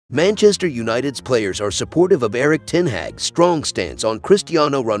Manchester United's players are supportive of Erik ten Hag's strong stance on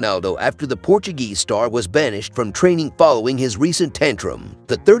Cristiano Ronaldo after the Portuguese star was banished from training following his recent tantrum.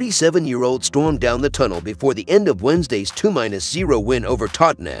 The 37-year-old stormed down the tunnel before the end of Wednesday's 2-0 win over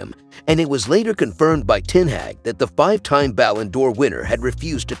Tottenham, and it was later confirmed by ten Hag that the five-time Ballon d'Or winner had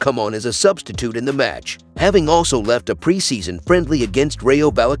refused to come on as a substitute in the match, having also left a pre-season friendly against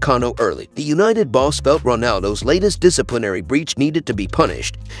Rayo Vallecano early. The United boss felt Ronaldo's latest disciplinary breach needed to be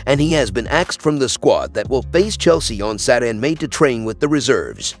punished, and he has been axed from the squad that will face Chelsea on Saturday and made to train with the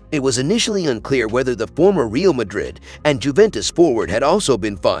reserves. It was initially unclear whether the former Real Madrid and Juventus forward had also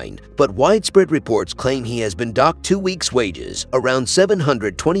been fined, but widespread reports claim he has been docked 2 weeks' wages, around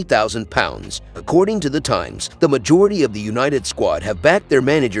 £720,000. According to the Times, the majority of the United squad have backed their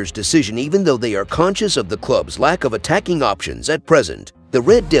manager's decision even though they are conscious of the club's lack of attacking options at present. The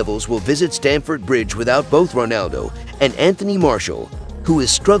Red Devils will visit Stamford Bridge without both Ronaldo and Anthony Martial, who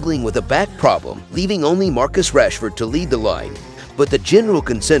is struggling with a back problem, leaving only Marcus Rashford to lead the line. But the general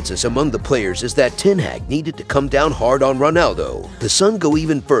consensus among the players is that ten Hag needed to come down hard on Ronaldo. The Sun go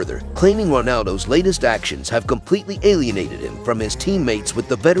even further, claiming Ronaldo's latest actions have completely alienated him from his teammates, with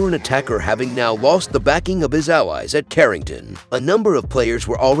the veteran attacker having now lost the backing of his allies at Carrington. A number of players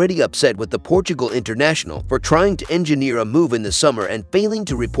were already upset with the Portugal international for trying to engineer a move in the summer and failing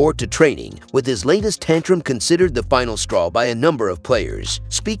to report to training, with his latest tantrum considered the final straw by a number of players.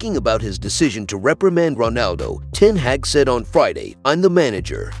 Speaking about his decision to reprimand Ronaldo, ten Hag said on Friday, "I'm the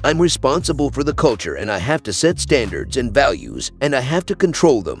manager. I'm responsible for the culture, and I have to set standards and values, and I have to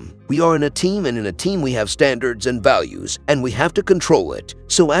control them. We are in a team, and in a team we have standards and values, and we have to control it.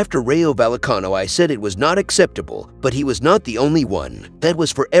 So after Rayo Vallecano I said it was not acceptable, but he was not the only one. That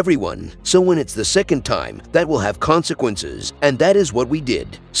was for everyone. So when it's the second time, that will have consequences, and that is what we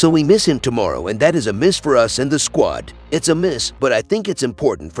did. So we miss him tomorrow, and that is a miss for us and the squad. It's a miss, but I think it's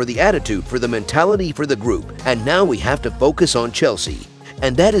important for the attitude, for the mentality, for the group, and now we have to focus on Chelsea.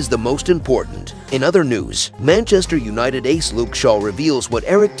 And that is the most important." In other news, Manchester United ace Luke Shaw reveals what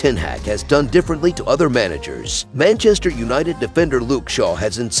Erik ten Hag has done differently to other managers. Manchester United defender Luke Shaw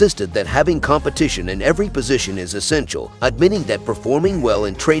has insisted that having competition in every position is essential, admitting that performing well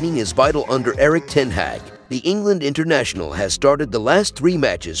in training is vital under Erik ten Hag. The England international has started the last 3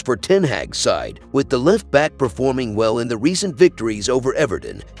 matches for ten Hag's side, with the left back performing well in the recent victories over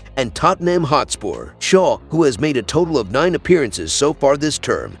Everton and Tottenham Hotspur. Shaw, who has made a total of 9 appearances so far this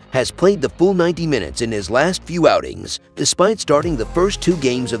term, has played the full 90 minutes in his last few outings. Despite starting the first 2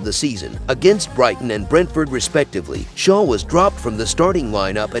 games of the season against Brighton and Brentford respectively, Shaw was dropped from the starting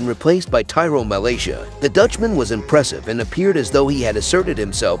lineup and replaced by Tyrone Malacia. The Dutchman was impressive and appeared as though he had asserted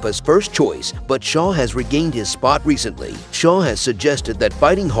himself as first choice, but Shaw has regained his spot recently. Shaw has suggested that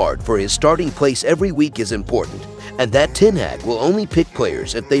fighting hard for his starting place every week is important, and that ten Hag will only pick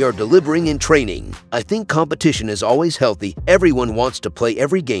players if they are delivering in training. "I think competition is always healthy. Everyone wants to play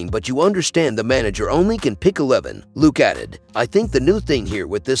every game, but you understand the manager only can pick 11, Luke added. "I think the new thing here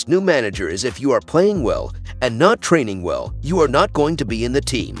with this new manager is if you are playing well and not training well, you are not going to be in the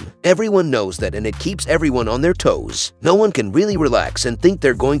team. Everyone knows that, and it keeps everyone on their toes. No one can really relax and think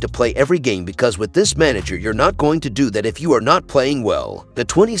they're going to play every game, because with this manager you're not going to do that if you are not playing well." The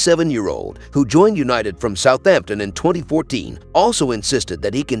 27-year-old, who joined United from Southampton in 2014, also insisted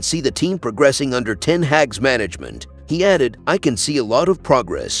that he can see the team progressing under ten Hag's management. He added, "I can see a lot of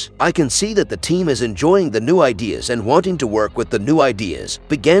progress. I can see that the team is enjoying the new ideas and wanting to work with the new ideas,"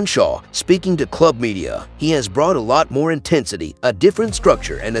 began Shaw, speaking to club media. "He has brought a lot more intensity, a different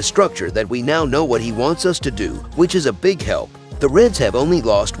structure, and a structure that we now know what he wants us to do, which is a big help." The Reds have only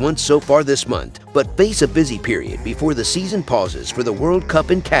lost once so far this month, but face a busy period before the season pauses for the World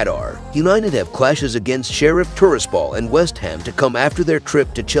Cup in Qatar. United have clashes against Sheriff Tiraspol and West Ham to come after their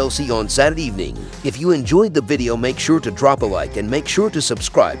trip to Chelsea on Saturday evening. If you enjoyed the video, make sure to drop a like and make sure to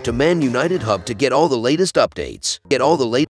subscribe to Man United Hub to get all the latest updates.